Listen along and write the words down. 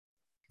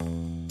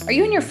Are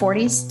you in your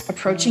 40s,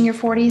 approaching your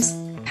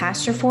 40s,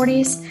 past your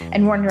 40s,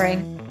 and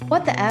wondering,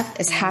 what the F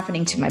is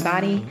happening to my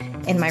body,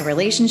 in my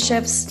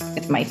relationships,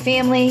 with my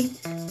family,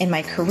 in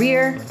my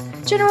career,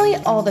 generally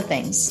all the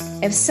things?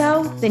 If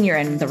so, then you're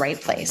in the right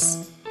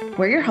place.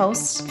 We're your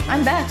hosts.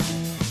 I'm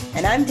Beth.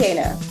 And I'm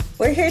Dana.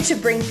 We're here to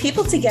bring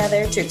people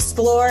together to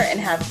explore and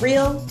have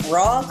real,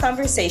 raw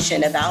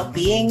conversation about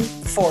being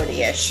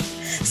 40-ish.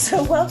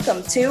 So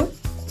welcome to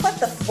What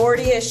the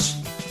 40-ish,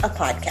 a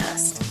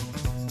podcast.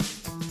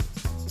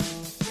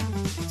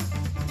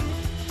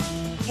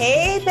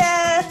 Hey,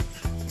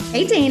 Beth.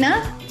 Hey,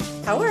 Dana.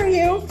 How are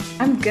you?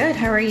 I'm good.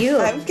 How are you?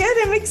 I'm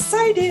good. I'm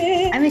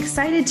excited. I'm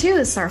excited too.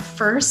 This is our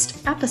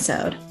first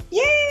episode.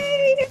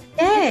 Yay!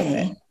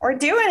 Yay. We're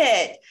doing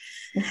it.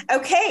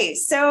 Okay,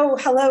 so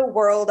hello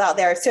world out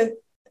there. So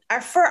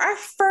for our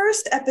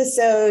first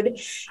episode,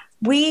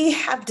 we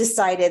have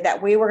decided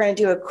that we were going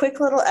to do a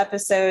quick little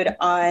episode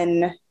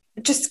on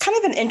just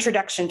kind of an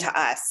introduction to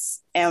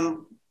us and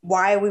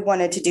why we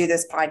wanted to do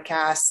this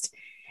podcast.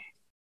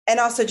 And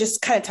also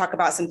just kind of talk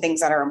about some things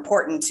that are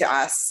important to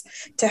us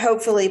to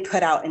hopefully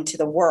put out into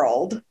the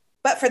world.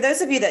 But for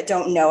those of you that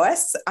don't know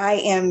us, I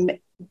am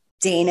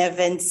Dana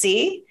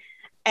Vinci,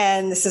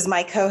 and this is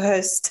my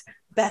co-host,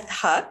 Beth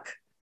Huck.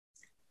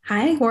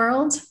 Hi,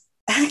 world.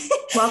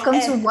 Welcome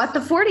to What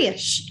the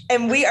 40-ish.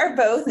 And we are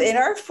both in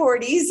our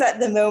 40s at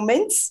the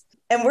moment,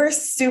 and we're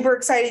super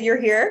excited you're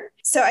here.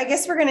 So I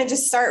guess we're going to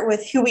just start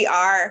with who we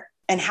are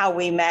and how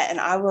we met, and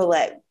I will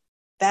let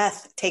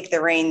Beth take the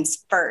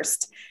reins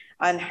first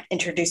on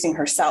introducing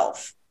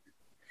herself.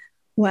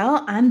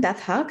 Well, I'm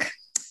Beth Huck,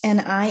 and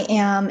I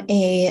am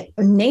a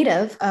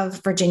native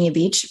of Virginia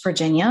Beach,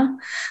 Virginia.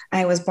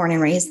 I was born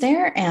and raised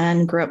there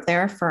and grew up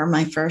there for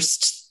my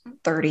first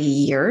 30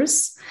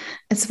 years.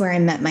 It's where I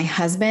met my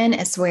husband.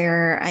 It's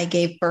where I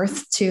gave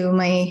birth to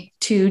my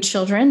two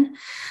children.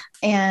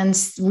 And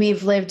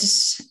we've lived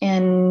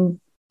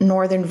in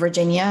Northern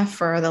Virginia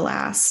for the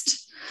last,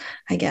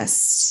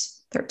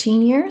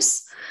 13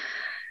 years.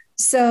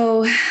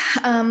 So,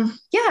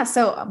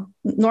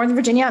 Northern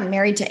Virginia, I'm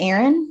married to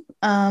Aaron,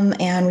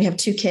 and we have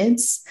two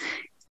kids.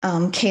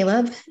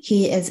 Caleb,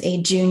 he is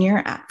a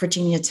junior at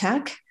Virginia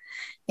Tech,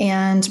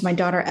 and my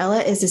daughter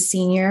Ella is a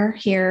senior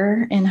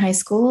here in high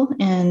school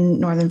in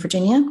Northern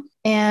Virginia.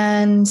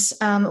 And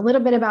a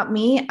little bit about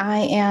me, I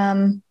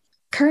am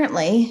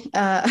currently,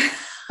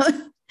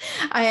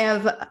 I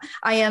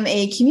am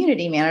a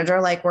community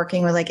manager, like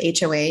working with like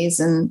HOAs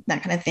and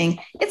that kind of thing.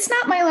 It's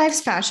not my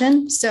life's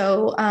passion.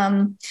 So,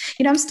 I'm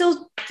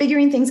still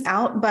figuring things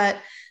out, but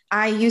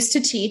I used to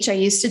teach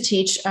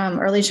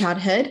early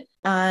childhood,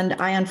 and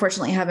I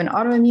unfortunately have an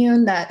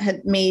autoimmune that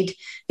had made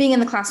being in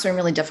the classroom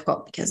really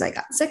difficult because I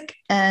got sick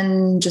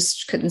and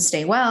just couldn't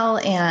stay well.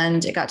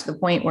 And it got to the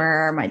point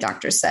where my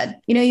doctor said,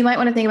 you might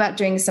want to think about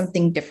doing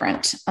something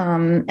different.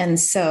 And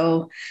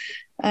so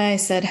I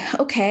said,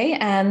 okay.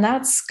 And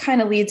that's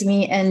kind of leads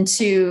me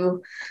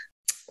into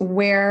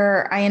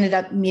where I ended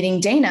up meeting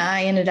Dana.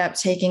 I ended up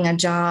taking a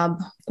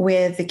job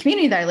with the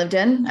community that I lived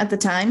in at the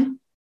time,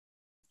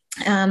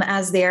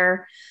 as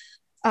their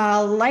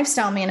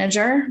lifestyle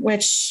manager,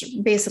 which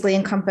basically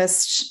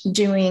encompassed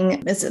doing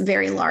this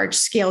very large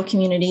scale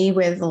community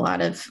with a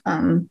lot of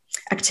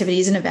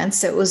activities and events.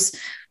 So it was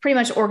pretty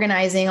much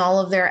organizing all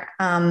of their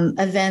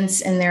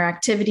events and their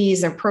activities,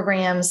 their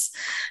programs,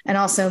 and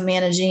also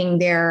managing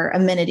their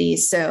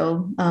amenities.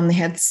 So they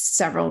had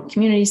several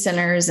community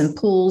centers and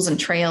pools and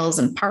trails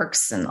and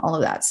parks and all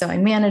of that. So I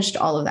managed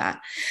all of that.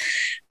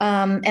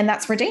 And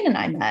that's where Dana and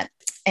I met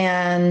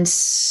and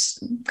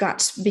got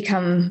to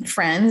become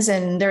friends.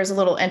 And there's a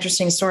little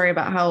interesting story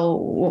about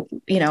how,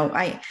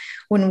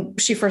 when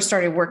she first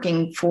started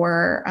working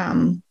for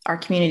our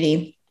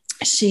community,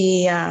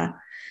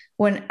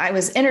 when I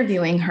was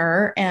interviewing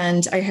her,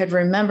 and I had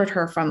remembered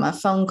her from a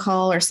phone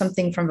call or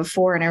something from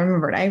before. And I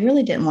remembered I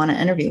really didn't want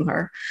to interview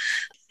her.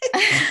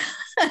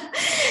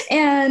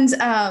 And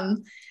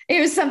it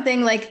was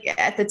something like,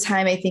 at the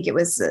time, I think it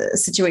was a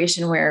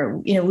situation where,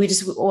 we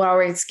just were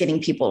always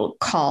getting people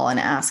call and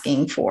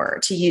asking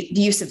for the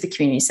use of the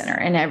community center,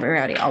 and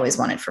everybody always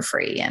wanted for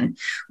free. And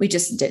we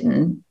just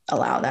didn't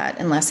allow that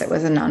unless it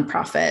was a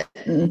nonprofit.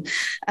 And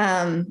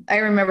I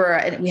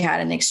remember we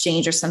had an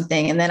exchange or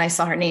something, and then I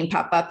saw her name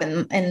pop up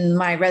in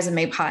my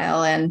resume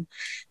pile. And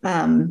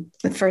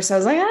at first I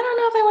was like, I don't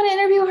know if I want to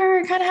interview her.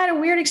 I kind of had a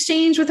weird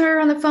exchange with her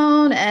on the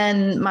phone.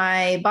 And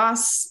my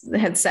boss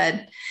had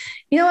said,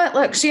 you know what,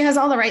 look, she has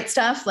all the right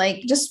stuff.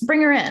 Like, just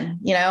bring her in,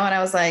 and I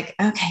was like,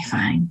 okay,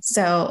 fine.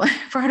 So I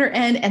brought her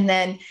in, and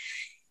then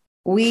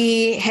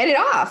we hit it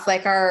off,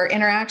 like our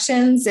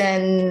interactions.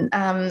 And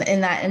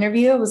in that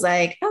interview, it was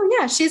like, oh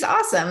yeah, she's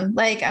awesome.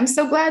 Like, I'm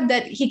so glad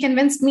that he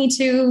convinced me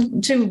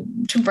to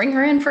bring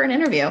her in for an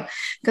interview,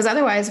 because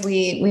otherwise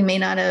we may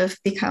not have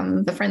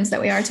become the friends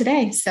that we are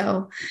today.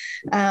 So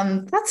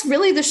that's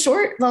really the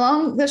short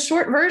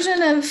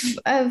version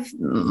of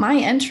my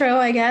intro,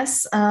 I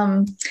guess.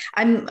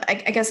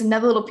 I guess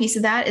another little piece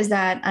of that is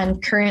that I'm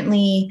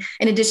currently,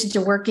 in addition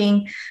to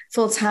working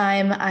full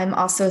time, I'm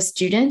also a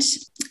student.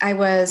 I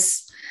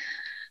was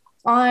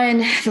on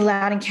the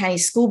Loudoun County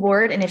School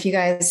Board. And if you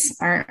guys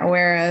aren't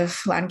aware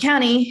of Loudoun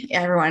County,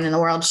 everyone in the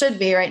world should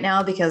be right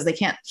now because they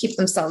can't keep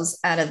themselves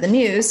out of the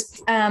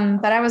news.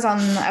 But I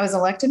was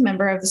elected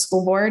member of the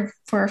school board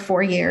for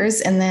 4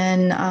 years. And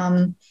then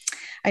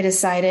I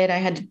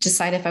had to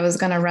decide if I was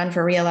going to run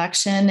for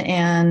reelection.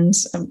 And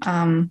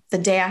the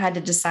day I had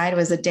to decide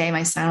was the day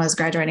my son was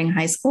graduating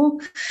high school.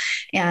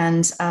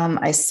 And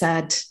I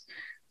said,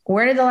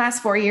 where did the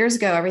last 4 years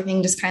go?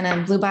 Everything just kind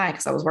of blew by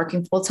because I was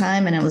working full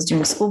time and I was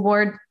doing school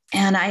board.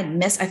 And I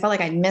felt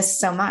like I'd missed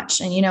so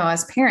much. And,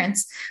 as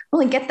parents, we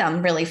only get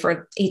them really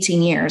for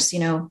 18 years,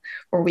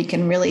 where we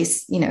can really,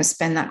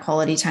 spend that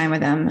quality time with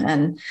them.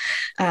 And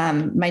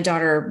my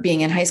daughter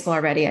being in high school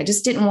already, I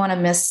just didn't want to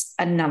miss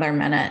another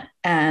minute.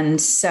 And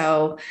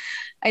so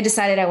I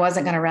decided I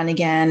wasn't going to run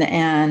again.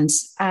 And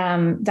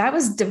that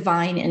was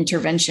divine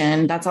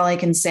intervention. That's all I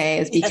can say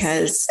is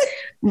because,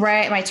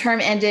 right, my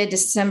term ended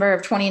December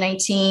of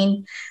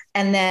 2019.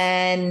 And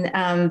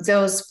then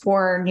those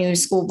 4 new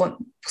school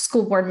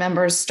board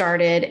members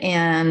started.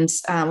 And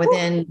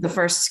within the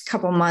first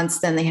couple of months,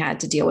 then they had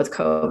to deal with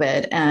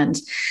COVID. And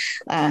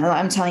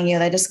I'm telling you,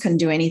 they just couldn't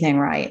do anything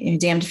right.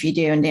 Damned if you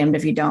do and damned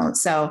if you don't.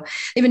 So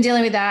they've been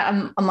dealing with that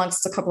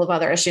amongst a couple of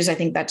other issues. I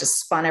think that just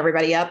spun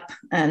everybody up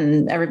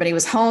and everybody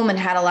was home and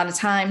had a lot of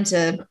time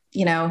to,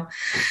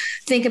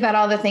 think about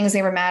all the things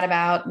they were mad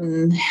about.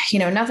 And,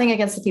 nothing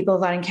against the people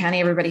of Loudoun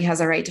County. Everybody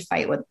has a right to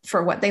fight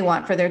for what they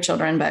want for their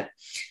children. But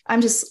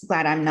I'm just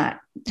glad I'm not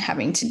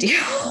having to deal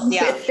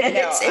with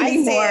it anymore.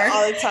 I say it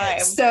all the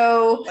time.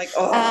 So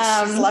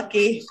she's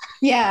lucky.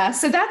 Yeah.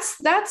 So that's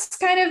my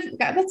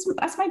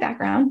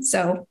background.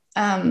 So,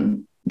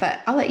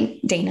 but I'll let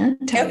you, Dana.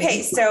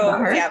 Okay.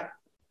 So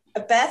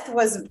Beth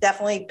was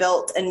definitely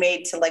built and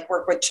made to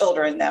work with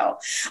children though,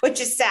 which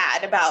is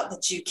sad about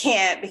that you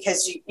can't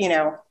because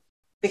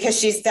because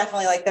she's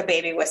definitely the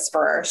baby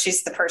whisperer.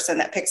 She's the person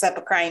that picks up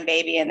a crying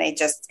baby and they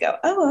just go,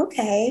 oh,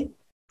 okay,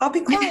 I'll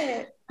be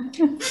quiet.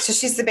 So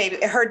she's the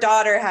baby. Her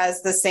daughter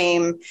has the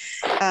same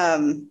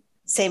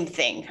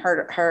thing.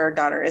 Her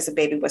daughter is a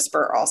baby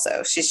whisperer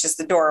also. She's just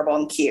adorable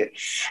and cute.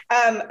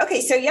 Okay.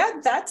 So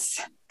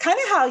that's kind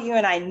of how you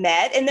and I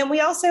met. And then we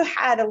also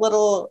had a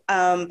little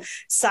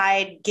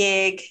side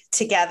gig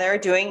together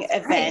doing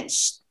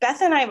events. Right.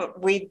 Beth and I,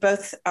 we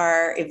both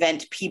are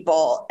event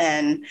people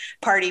and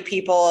party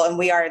people. And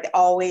we are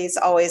always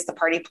the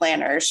party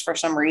planners for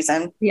some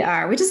reason. We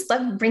are. We just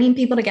love bringing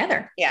people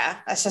together. Yeah.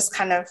 That's just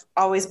kind of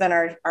always been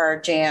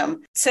our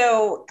jam.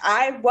 So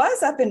I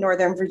was up in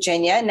Northern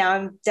Virginia. Now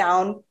I'm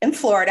down in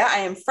Florida. I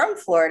am from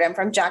Florida. I'm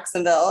from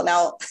Jacksonville.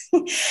 Now,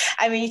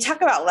 I mean, you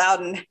talk about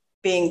Loudoun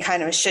being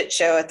kind of a shit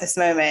show at this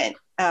moment.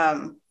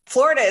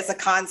 Florida is a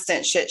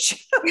constant shit show,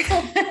 but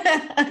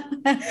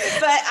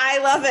I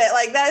love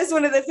it. That is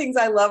one of the things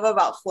I love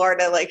about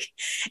Florida.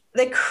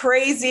 The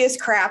craziest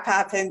crap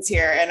happens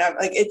here. And I'm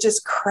it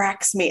just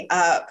cracks me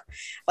up.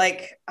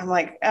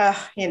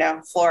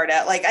 I'm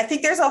Florida. I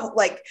think there's a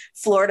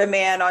Florida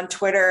man on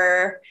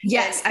Twitter.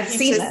 Yes. I've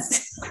seen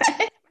this.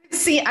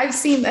 I've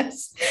seen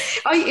this.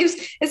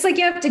 It's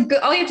you have to go,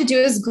 all you have to do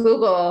is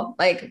Google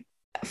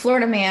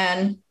Florida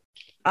man.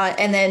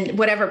 And then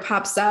whatever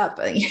pops up,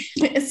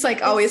 it's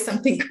always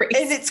something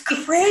crazy. And it's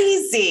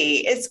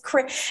crazy.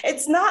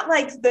 It's not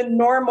the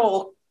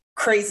normal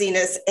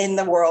craziness in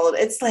the world.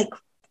 It's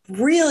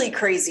really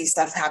crazy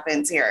stuff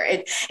happens here.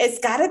 It's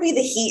got to be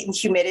the heat and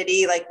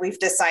humidity. We've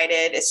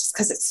decided it's just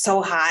because it's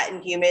so hot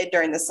and humid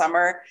during the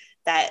summer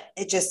that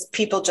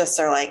people just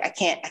are I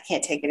can't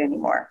take it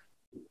anymore.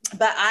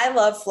 But I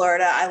love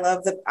Florida. I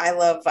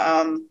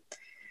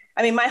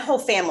mean, my whole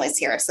family's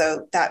here.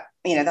 So that,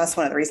 that's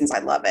one of the reasons I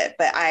love it.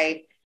 But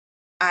I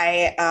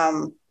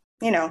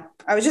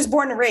was just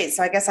born and raised.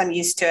 So I guess I'm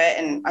used to it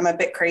and I'm a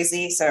bit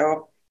crazy.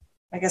 So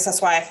I guess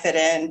that's why I fit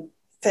in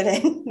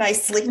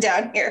nicely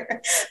down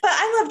here. But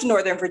I loved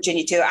Northern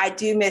Virginia too. I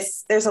do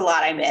there's a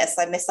lot I miss.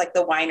 I miss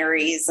the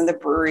wineries and the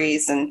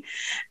breweries and,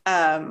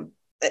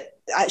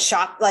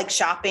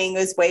 shopping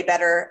is way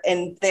better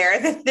in there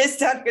than this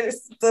down here.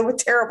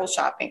 There's terrible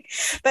shopping,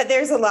 but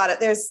there's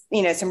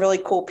some really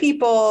cool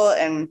people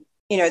and,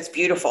 it's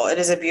beautiful. It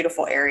is a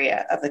beautiful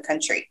area of the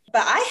country,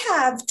 but I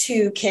have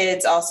 2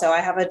 kids. Also, I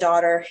have a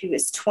daughter who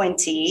is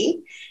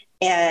 20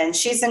 and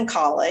she's in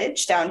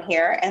college down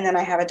here. And then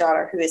I have a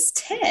daughter who is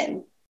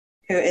 10,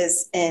 who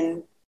is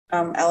in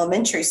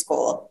elementary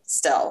school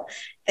still.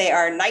 They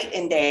are night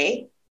and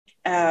day.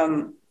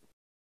 One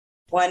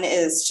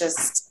is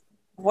just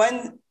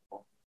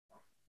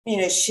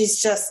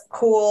she's just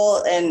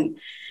cool and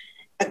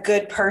a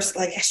good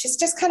person. She's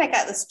just kind of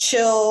got this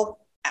chill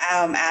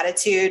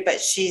attitude, but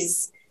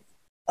she's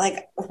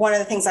one of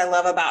the things I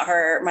love about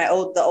her,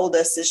 the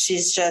oldest, is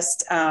she's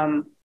just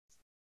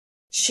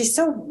she's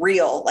so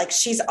real.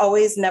 She's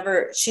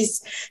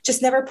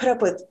just never put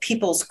up with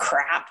people's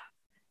crap,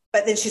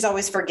 but then she's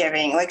always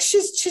forgiving.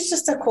 She's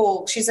just a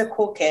cool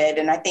kid.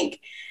 And I think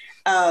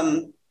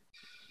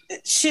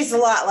she's a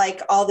lot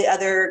like all the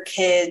other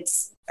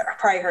kids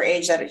probably her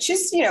age, that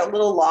she's, a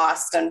little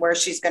lost on where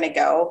she's going to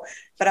go.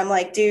 But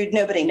I'm dude,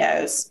 nobody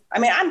knows. I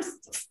mean, I'm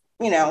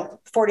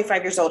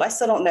 45 years old. I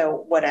still don't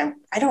know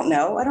I don't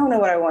know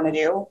what I want to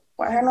do.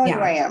 I don't know who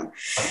I am.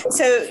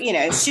 So,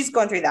 she's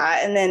going through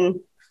that. And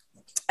then,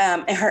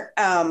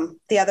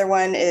 the other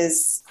one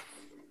is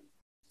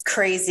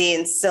crazy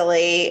and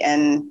silly,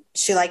 and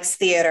she likes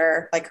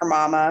theater like her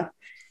mama,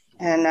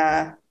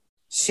 and,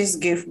 she's a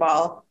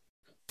goofball.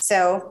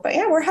 So, but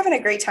yeah, we're having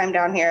a great time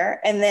down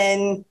here. And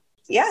then,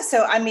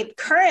 so,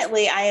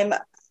 currently I am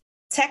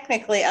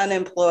technically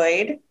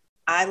unemployed.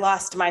 I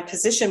lost my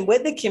position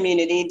with the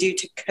community due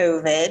to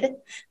COVID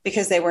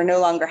because they were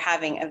no longer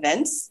having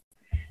events.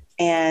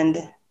 And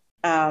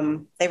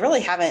they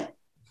really haven't,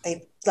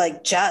 they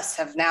just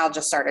have now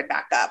just started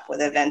back up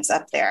with events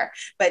up there.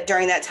 But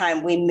during that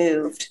time we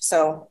moved.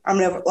 So I'm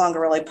no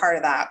longer really part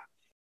of that.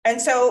 And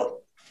so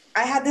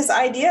I had this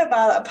idea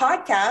about a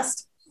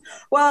podcast.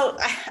 Well,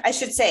 I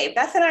should say,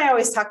 Beth and I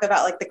always talk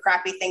about the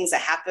crappy things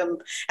that happen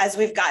as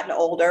we've gotten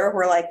older.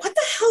 We're like, what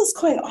the hell is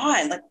going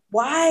on?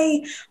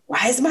 Why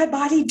is my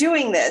body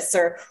doing this?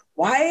 Or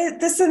why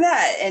this and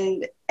that?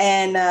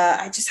 And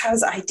I just had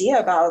this idea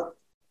about,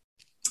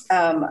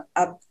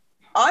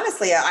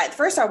 honestly, at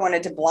first I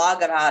wanted to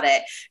blog about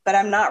it, but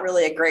I'm not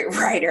really a great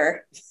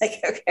writer.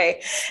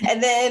 Okay.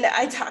 And then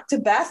I talked to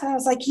Beth and I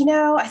was like,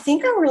 I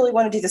think I really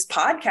want to do this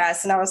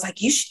podcast. And I was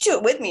like, you should do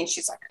it with me. And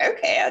she's like,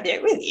 okay, I'll do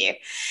it with you.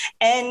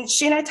 And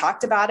she and I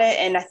talked about it.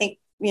 And I think,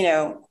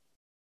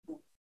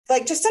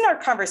 just in our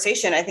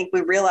conversation, I think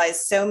we realized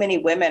so many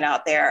women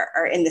out there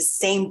are in the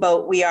same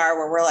boat we are,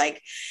 where we're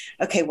like,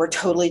 okay, we're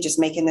totally just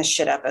making this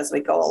shit up as we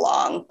go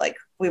along.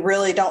 We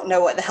really don't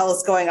know what the hell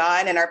is going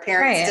on. And our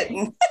parents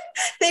didn't.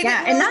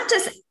 And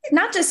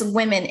not just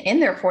women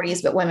in their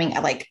 40s, but women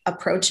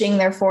approaching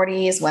their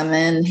 40s,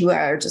 women who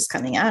are just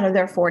coming out of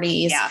their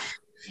 40s. Yeah.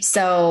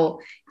 So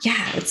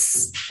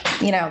it's,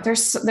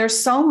 there's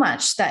so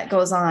much that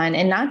goes on,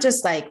 and not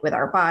just with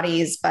our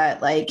bodies,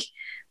 but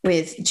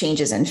with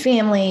changes in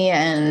family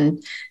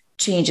and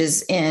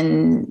changes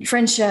in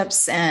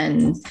friendships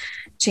and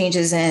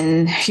changes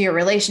in your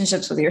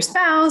relationships with your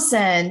spouse.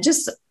 And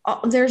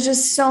there's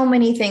just so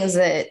many things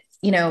that,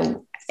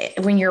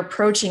 when you're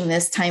approaching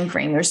this time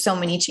frame, there's so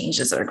many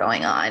changes that are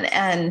going on.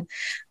 And,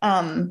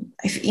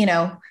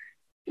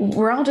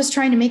 we're all just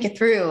trying to make it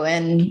through.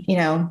 And,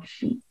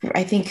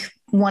 I think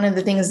one of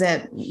the things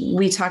that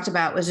we talked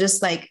about was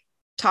just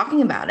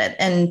talking about it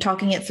and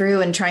talking it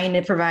through and trying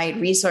to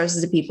provide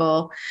resources to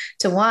people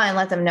to, one,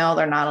 let them know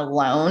they're not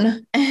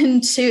alone,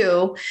 and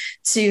two,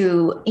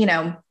 to,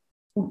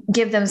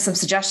 give them some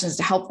suggestions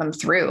to help them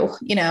through,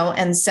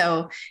 and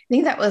so I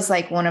think that was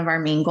one of our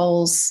main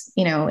goals,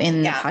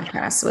 in the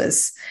podcast,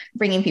 was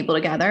bringing people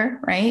together.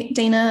 Right,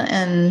 Dana?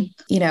 And,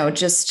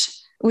 just,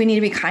 we need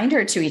to be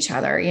kinder to each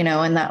other,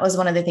 and that was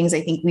one of the things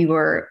I think we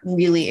were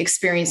really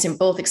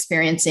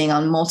experiencing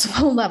on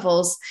multiple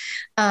levels,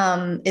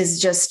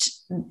 is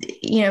just,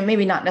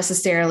 maybe not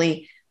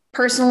necessarily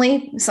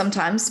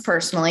sometimes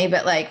personally,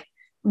 but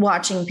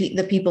watching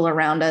the people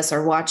around us,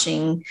 or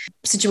watching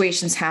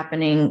situations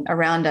happening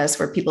around us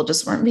where people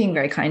just weren't being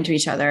very kind to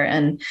each other.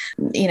 And,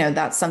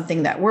 that's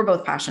something that we're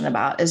both passionate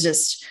about, is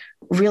just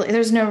really,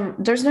 there's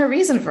no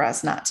reason for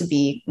us not to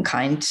be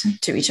kind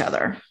to each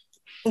other.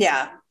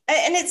 Yeah.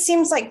 And it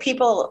seems like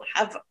people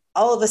have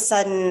all of a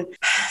sudden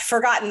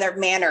forgotten their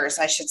manners,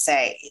 I should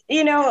say.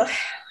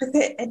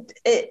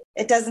 It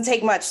doesn't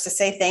take much to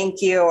say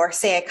thank you or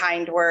say a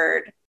kind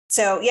word.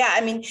 So,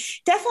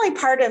 definitely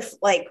part of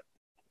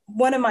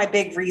one of my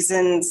big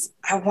reasons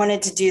I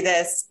wanted to do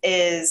this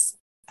is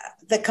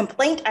the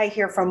complaint I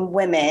hear from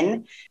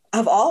women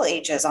of all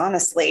ages,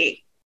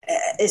 honestly,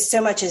 is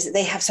so much as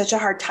they have such a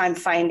hard time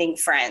finding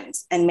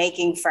friends and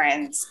making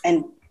friends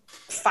and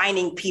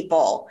finding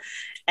people.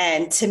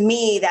 And to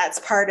me, that's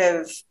part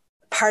of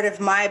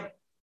my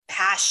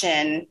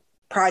passion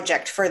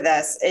project for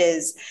this,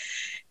 is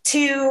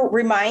to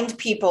remind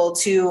people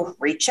to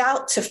reach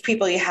out to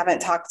people you haven't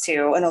talked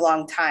to in a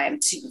long time,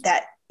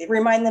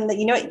 remind them that,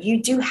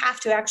 you do have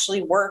to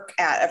actually work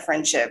at a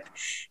friendship.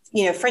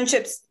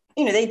 Friendships,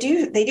 they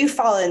do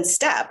fall in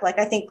step.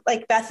 I think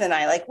Beth and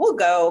I, we'll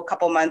go a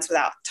couple months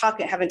without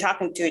talking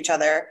to each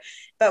other,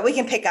 but we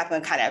can pick up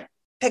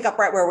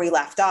right where we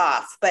left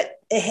off. But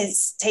it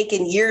has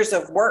taken years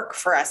of work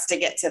for us to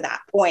get to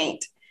that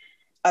point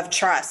of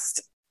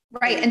trust.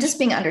 Right. And just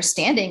being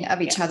understanding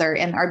of each other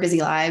and our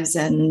busy lives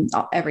and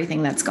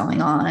everything that's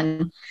going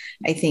on.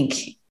 I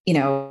think,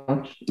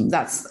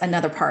 that's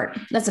another part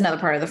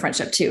of the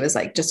friendship too, is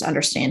just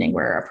understanding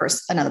where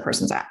another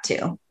person's at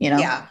too,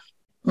 Yeah.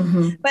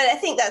 Mm-hmm. But I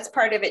think that's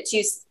part of it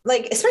too.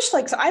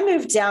 Especially so I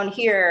moved down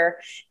here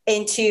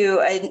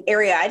into an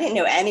area, I didn't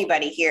know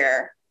anybody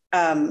here.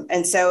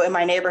 And so in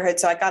my neighborhood,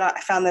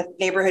 I found the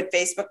neighborhood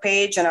Facebook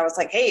page, and I was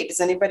like, hey, does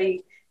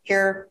anybody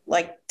here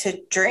like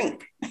to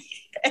drink?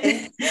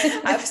 And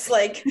I was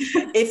like,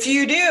 if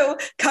you do,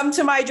 come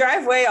to my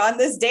driveway on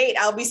this date.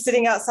 I'll be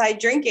sitting outside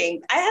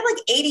drinking. I had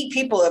 80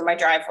 people in my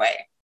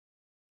driveway.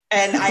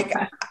 And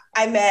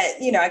I met,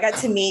 I got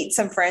to meet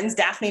some friends.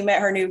 Daphne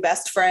met her new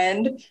best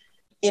friend,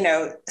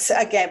 so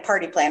again,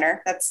 party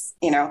planner. That's,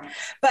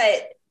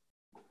 but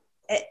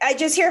I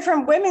just hear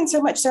from women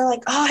so much. They're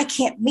like, oh, I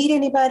can't meet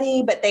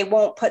anybody, but they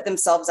won't put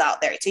themselves out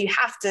there. So you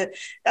have to,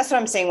 that's what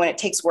I'm saying. When it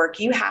takes work,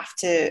 you have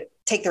to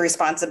take the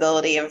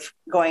responsibility of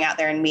going out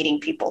there and meeting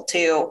people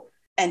too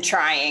and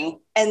trying.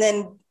 And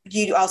then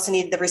you also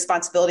need the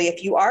responsibility,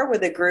 if you are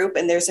with a group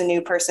and there's a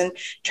new person,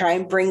 try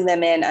and bring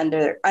them in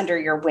under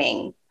your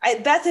wing.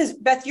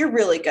 Beth, you're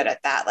really good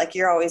at that. Like,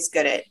 you're always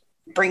good at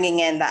bringing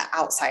in that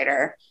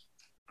outsider.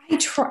 I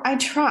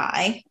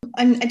try.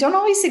 I don't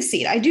always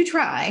succeed. I do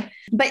try,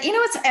 but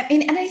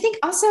and I think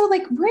also,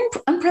 like, we're in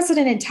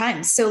unprecedented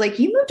times. So, like,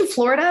 you moved to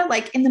Florida,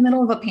 like, in the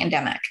middle of a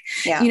pandemic,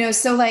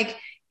 so, like,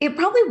 it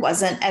probably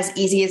wasn't as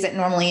easy as it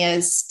normally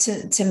is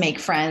to make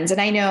friends.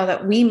 And I know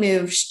that we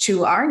moved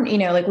to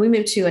we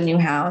moved to a new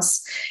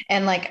house,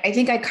 and, like, I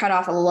think I cut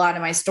off a lot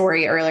of my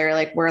story earlier,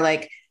 like, where,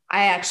 like,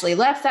 I actually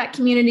left that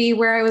community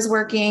where I was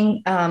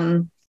working,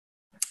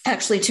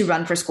 actually to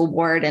run for school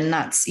board. And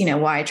that's,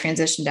 why I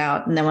transitioned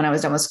out. And then when I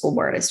was done with school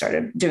board, I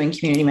started doing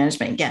community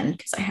management again,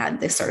 because I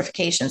had the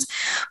certifications.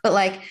 But,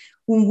 like,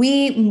 when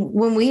we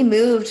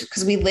moved,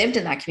 because we lived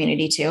in that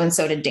community too, and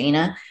so did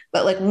Dana.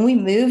 But, like, when we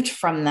moved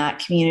from that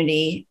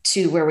community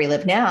to where we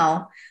live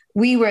now,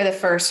 we were the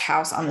first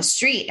house on the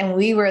street, and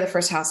we were the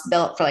first house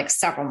built for, like,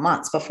 several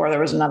months before there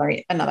was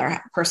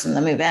another person to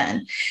move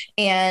in.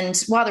 And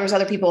while there was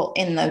other people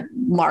in the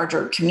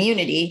larger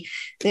community,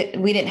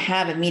 we didn't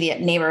have immediate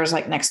neighbors,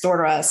 like, next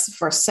door to us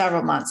for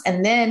several months.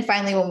 And then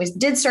finally, when we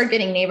did start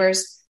getting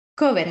neighbors,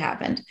 COVID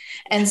happened.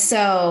 And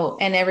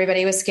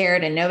everybody was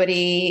scared, and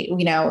nobody,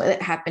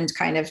 it happened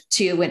kind of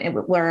too when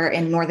we're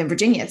in Northern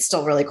Virginia, it's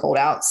still really cold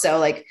out. So,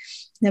 like,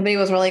 nobody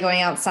was really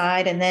going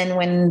outside. And then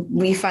when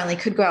we finally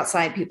could go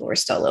outside, people were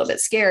still a little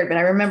bit scared. But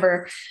I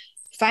remember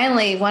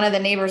finally one of the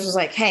neighbors was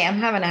like, hey, I'm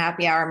having a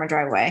happy hour in my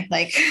driveway.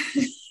 Like,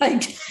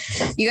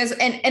 you guys,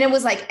 and it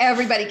was like,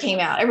 everybody came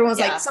out. Everyone was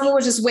like, someone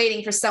was just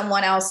waiting for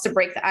someone else to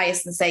break the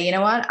ice and say, you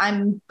know what,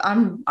 I'm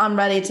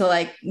ready to,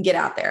 like, get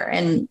out there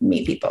and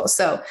meet people.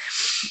 So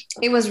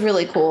it was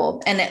really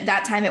cool. And at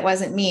that time, it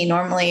wasn't me.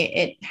 Normally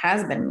it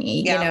has been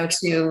me,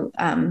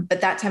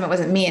 but that time it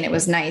wasn't me. And it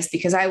was nice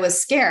because I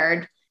was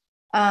scared,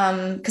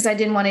 because I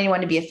didn't want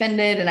anyone to be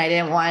offended, and I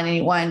didn't want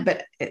anyone,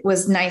 but it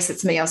was nice that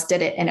somebody else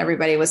did it and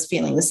everybody was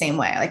feeling the same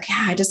way. Like,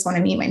 yeah, I just want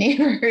to meet my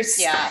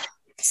neighbors. Yeah.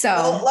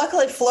 So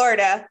luckily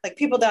Florida, like,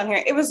 people down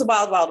here, it was the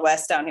wild, wild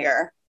west down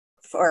here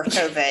for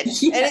COVID.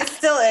 And it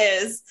still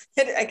is.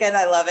 Again,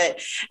 I love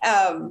it.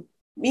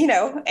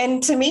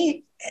 And to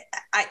me,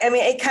 I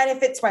mean, it kind of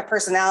fits my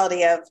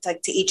personality of,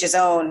 like, to each his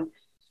own,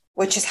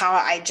 which is how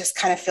I just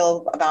kind of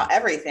feel about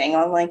everything.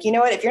 I'm like, you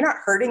know what, if you're not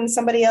hurting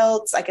somebody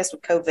else, I guess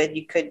with COVID,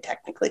 you could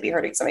technically be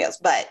hurting somebody else,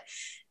 but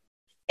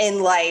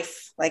in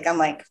life, like, I'm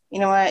like, you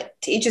know what,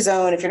 to each his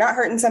own. If you're not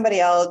hurting somebody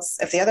else,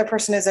 if the other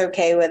person is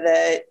okay with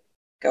it,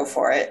 go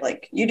for it.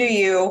 Like, you do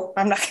you.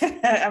 I'm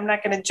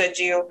not gonna judge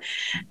you.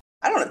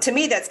 I don't know. To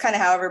me, that's kind of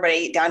how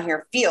everybody down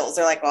here feels.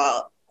 They're like,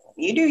 well,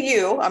 you do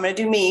you, I'm gonna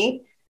do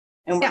me,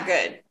 and we're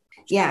good.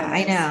 Yeah,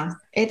 I know.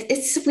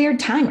 It's a weird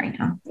time right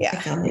now. Yeah,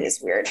 it is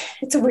weird.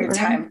 It's a weird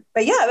time.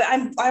 But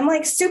yeah, I'm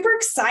like super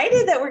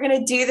excited that we're going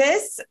to do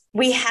this.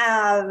 We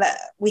have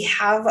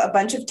a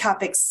bunch of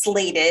topics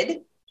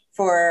slated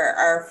for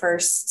our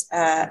first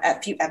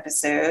few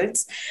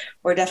episodes.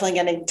 We're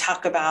definitely going to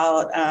talk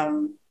about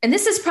and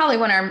this is probably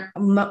one of our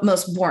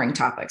most boring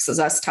topics, is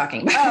us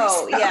talking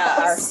about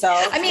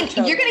ourselves. I mean,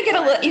 you're going to get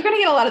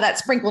a lot of that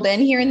sprinkled in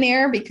here and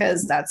there,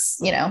 because that's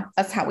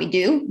how we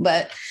do.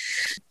 But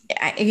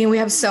we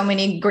have so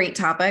many great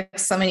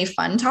topics, so many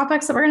fun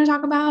topics that we're going to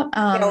talk about.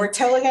 We're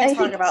totally going to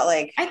talk about,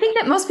 like, I think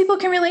that most people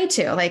can relate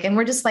to, like, and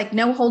we're just, like,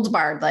 no holds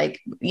barred, like,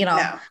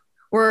 no.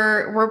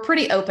 We're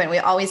pretty open. We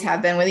always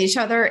have been with each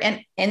other,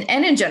 and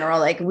in general,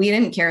 like, we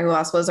didn't care who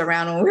else was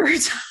around when we were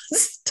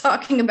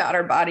talking about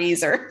our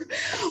bodies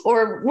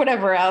or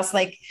whatever else.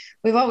 Like,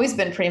 we've always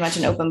been pretty much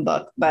an open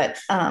book, but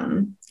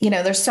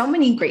there's so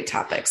many great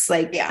topics.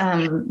 Like,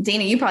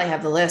 Dana, you probably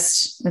have the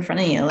list in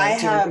front of you.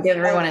 Like, to give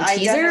everyone a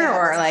teaser,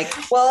 or like,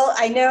 well,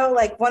 I know,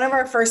 like, one of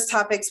our first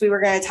topics we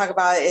were going to talk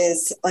about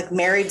is, like,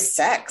 married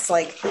sex,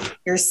 like,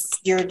 your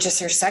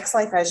sex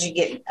life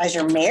as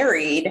you're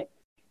married.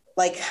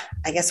 Like,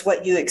 I guess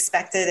what you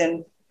expected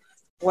and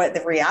what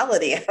the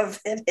reality of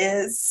it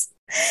is.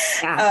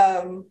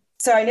 Yeah.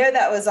 So I know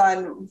that was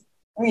on,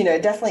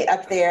 definitely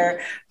up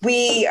there.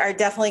 We are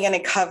definitely going to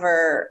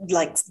cover,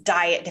 like,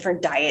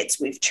 different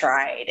diets we've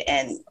tried,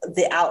 and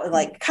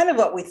like, kind of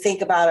what we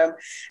think about them.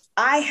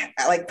 I,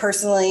 like,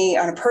 personally,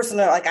 on a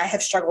personal, like, I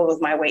have struggled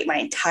with my weight my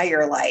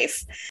entire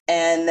life.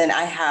 And then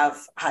I have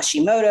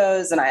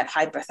Hashimoto's, and I have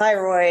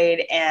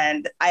hypothyroid.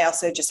 And I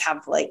also just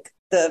have, like,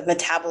 the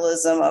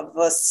metabolism of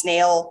a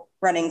snail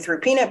running through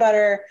peanut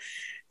butter.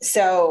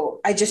 So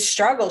I just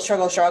struggle.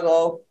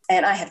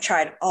 And I have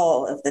tried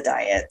all of the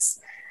diets.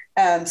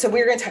 So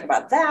we were going to talk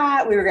about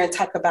that. We were going to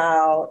talk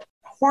about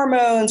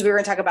hormones. We were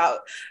going to talk about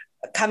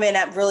coming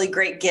up really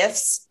great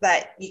gifts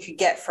that you could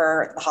get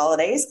for the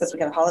holidays, because we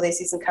got a holiday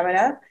season coming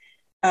up.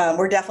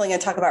 We're definitely going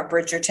to talk about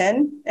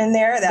Bridgerton in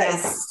there.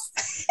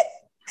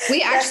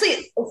 We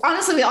actually,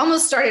 honestly, we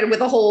almost started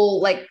with a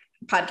whole, like,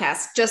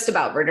 podcast just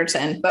about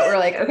Bridgerton, but we're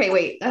like, okay,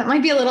 wait, that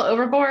might be a little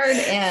overboard.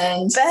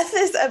 And Beth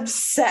is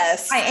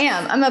obsessed.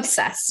 I'm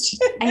obsessed.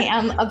 I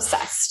am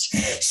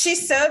obsessed.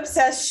 She's so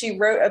obsessed. She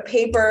wrote a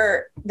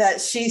paper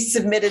that she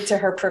submitted to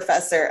her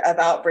professor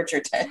about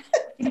Bridgerton.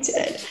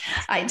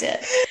 I did.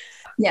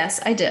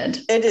 Yes, I did.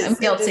 I'm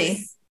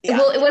guilty. Yeah.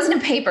 Well, it wasn't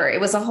a paper. It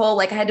was a whole,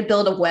 like I had to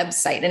build a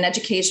website, an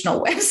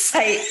educational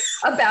website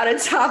about a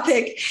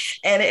topic.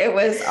 And it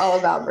was all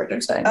about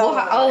Bridgerton.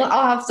 I'll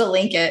have to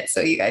link it so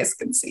you guys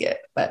can see it.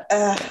 But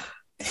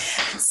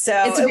so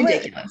it's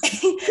ridiculous.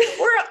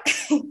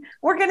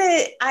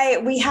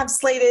 We have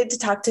slated to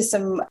talk to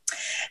some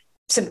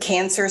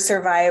cancer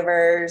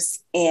survivors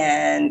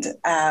and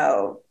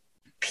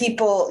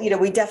people,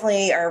 we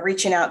definitely are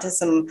reaching out to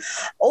some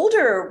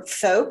older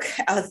folk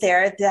out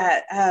there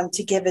that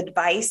to give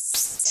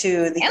advice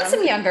to the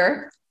some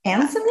younger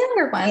ones.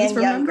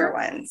 Younger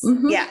ones.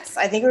 Mm-hmm. Yes,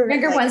 I think we're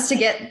younger ones to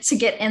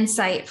get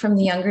insight from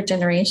the younger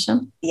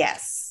generation.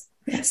 Yes.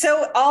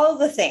 So all of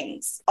the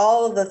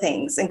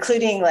things,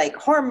 including like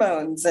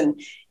hormones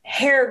and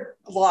hair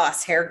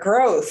loss, hair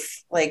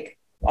growth, like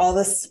all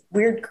this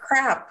weird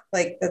crap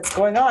like that's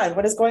going on.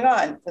 What is going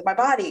on with my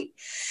body?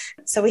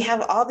 So we have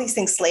all these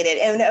things slated.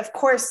 And of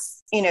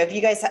course, if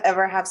you guys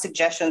ever have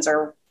suggestions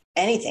or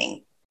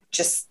anything,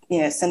 just,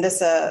 send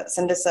us a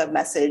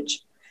message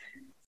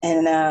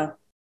and,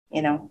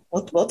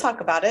 we'll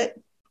talk about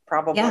it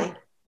probably. Yeah.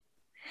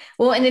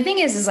 Well, and the thing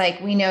is like,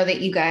 we know that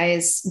you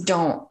guys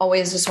don't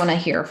always just want to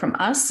hear from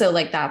us. So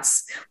like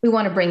we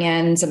want to bring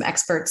in some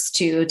experts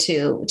to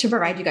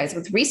provide you guys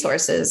with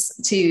resources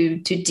to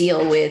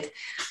deal with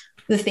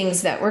the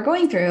things that we're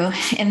going through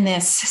in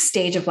this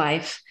stage of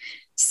life.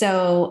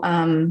 So,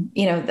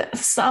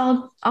 it's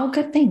all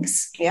good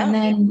things. Yeah. And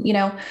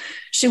then,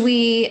 should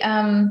we,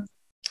 I'm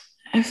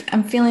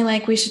feeling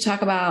like we should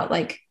talk about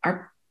like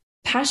our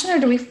passion, or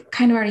do we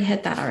kind of already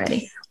hit that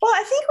already? Well,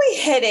 I think we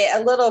hit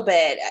it a little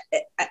bit.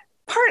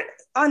 Part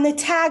on the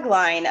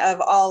tagline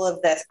of all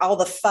of this, all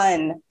the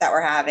fun that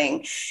we're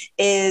having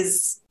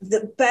is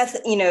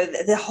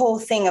the whole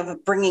thing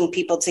of bringing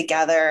people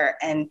together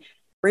and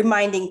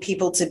reminding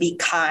people to be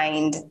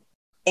kind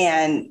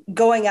and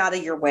going out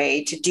of your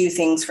way to do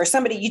things for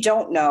somebody you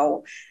don't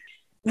know,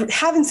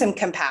 having some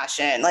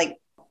compassion. Like,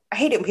 I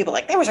hate it when people are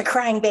like, there was a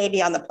crying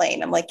baby on the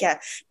plane. I'm like, yeah,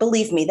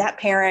 believe me, that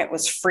parent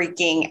was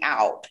freaking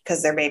out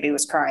because their baby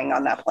was crying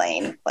on that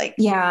plane. Like,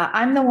 yeah,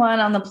 I'm the one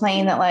on the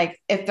plane that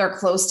like, if they're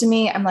close to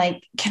me, I'm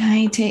like, can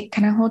I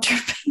hold your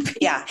baby?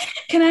 Yeah.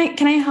 Can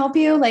I help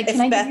you? Like, if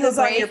can I Beth give you a is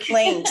break? on your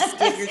plane, just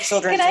give your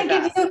children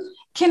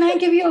Can I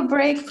give you a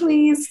break,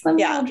 please? Let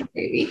me Yeah. hold your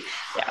baby.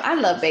 Yeah. I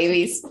love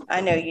babies.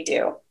 I know you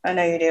do.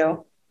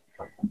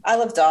 I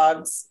love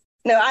dogs.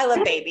 No, I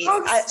love babies.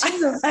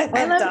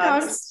 I love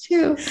dogs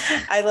too.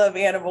 I love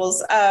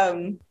animals.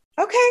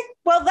 Okay.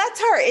 Well,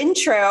 that's our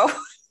intro.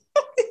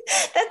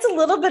 That's a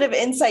little bit of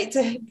insight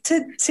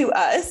to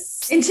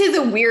us into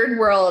the weird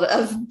world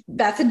of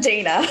Beth and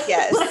Dana.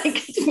 Yes.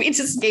 Like we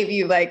just gave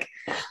you like,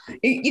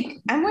 I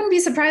wouldn't be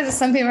surprised if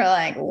some people are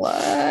like,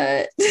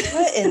 what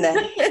in the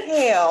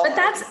hell? But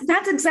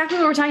that's exactly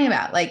what we're talking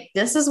about. Like,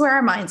 this is where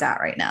our mind's at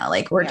right now.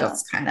 Like we're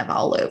just kind of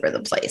all over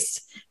the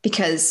place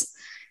because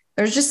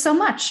there's just so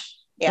much.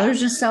 Yeah. There's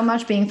just so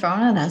much being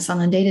thrown at us on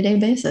a day-to-day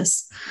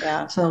basis.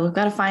 Yeah. So we've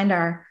got to find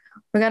our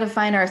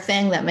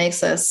thing that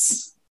makes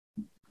us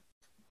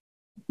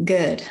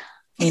good,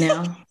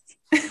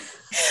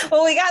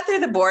 Well, we got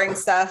through the boring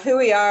stuff, who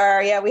we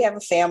are. Yeah, we have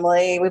a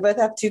family. We both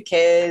have 2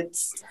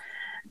 kids.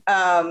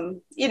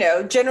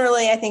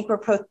 Generally, I think we're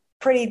both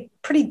pretty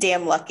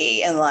damn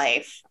lucky in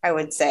life, I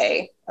would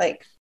say.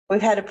 Like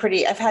I've had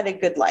a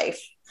good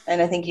life,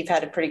 and I think you've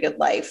had a pretty good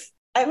life.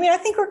 I mean, I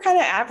think we're kind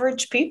of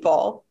average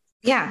people.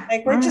 Yeah.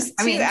 Like we're just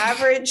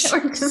average.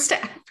 We're just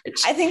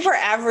average. I think we're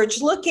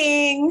average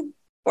looking.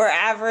 We're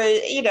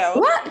average,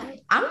 What?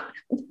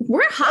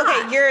 We're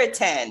hot. Okay, you're a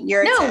 10.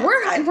 You're a 10.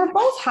 We're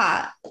both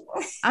hot.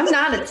 I'm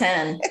not a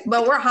 10,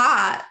 but we're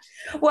hot.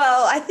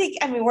 Well,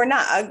 we're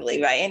not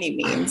ugly by any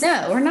means.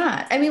 No, we're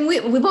not. I mean,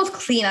 we both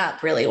clean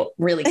up really,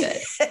 really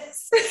good.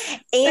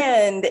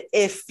 And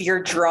if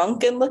you're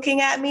drunk and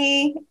looking at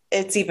me,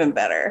 it's even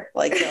better.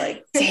 Like, you're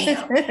like,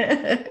 damn.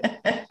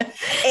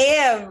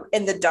 And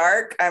in the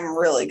dark, I'm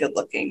really good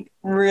looking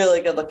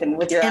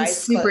with your eyes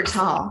super closed.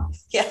 Tall.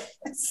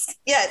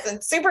 Yes,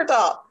 and super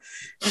tall,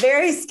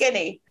 very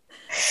skinny.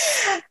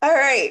 All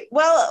right.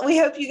 Well, we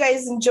hope you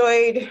guys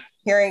enjoyed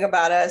hearing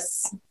about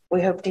us.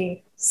 We hope to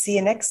see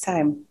you next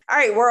time. All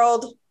right,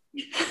 world.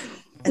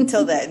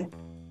 Until then.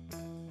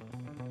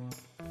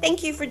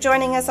 Thank you for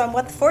joining us on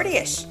What the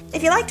 40ish.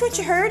 If you liked what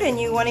you heard and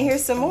you want to hear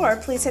some more,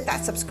 please hit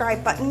that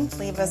subscribe button,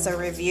 leave us a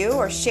review,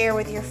 or share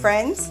with your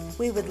friends.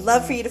 We would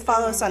love for you to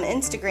follow us on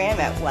Instagram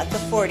at What the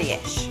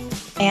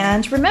 40ish.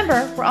 And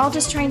remember, we're all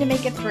just trying to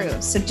make it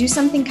through, so do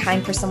something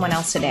kind for someone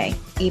else today.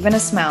 Even a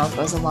smile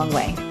goes a long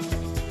way.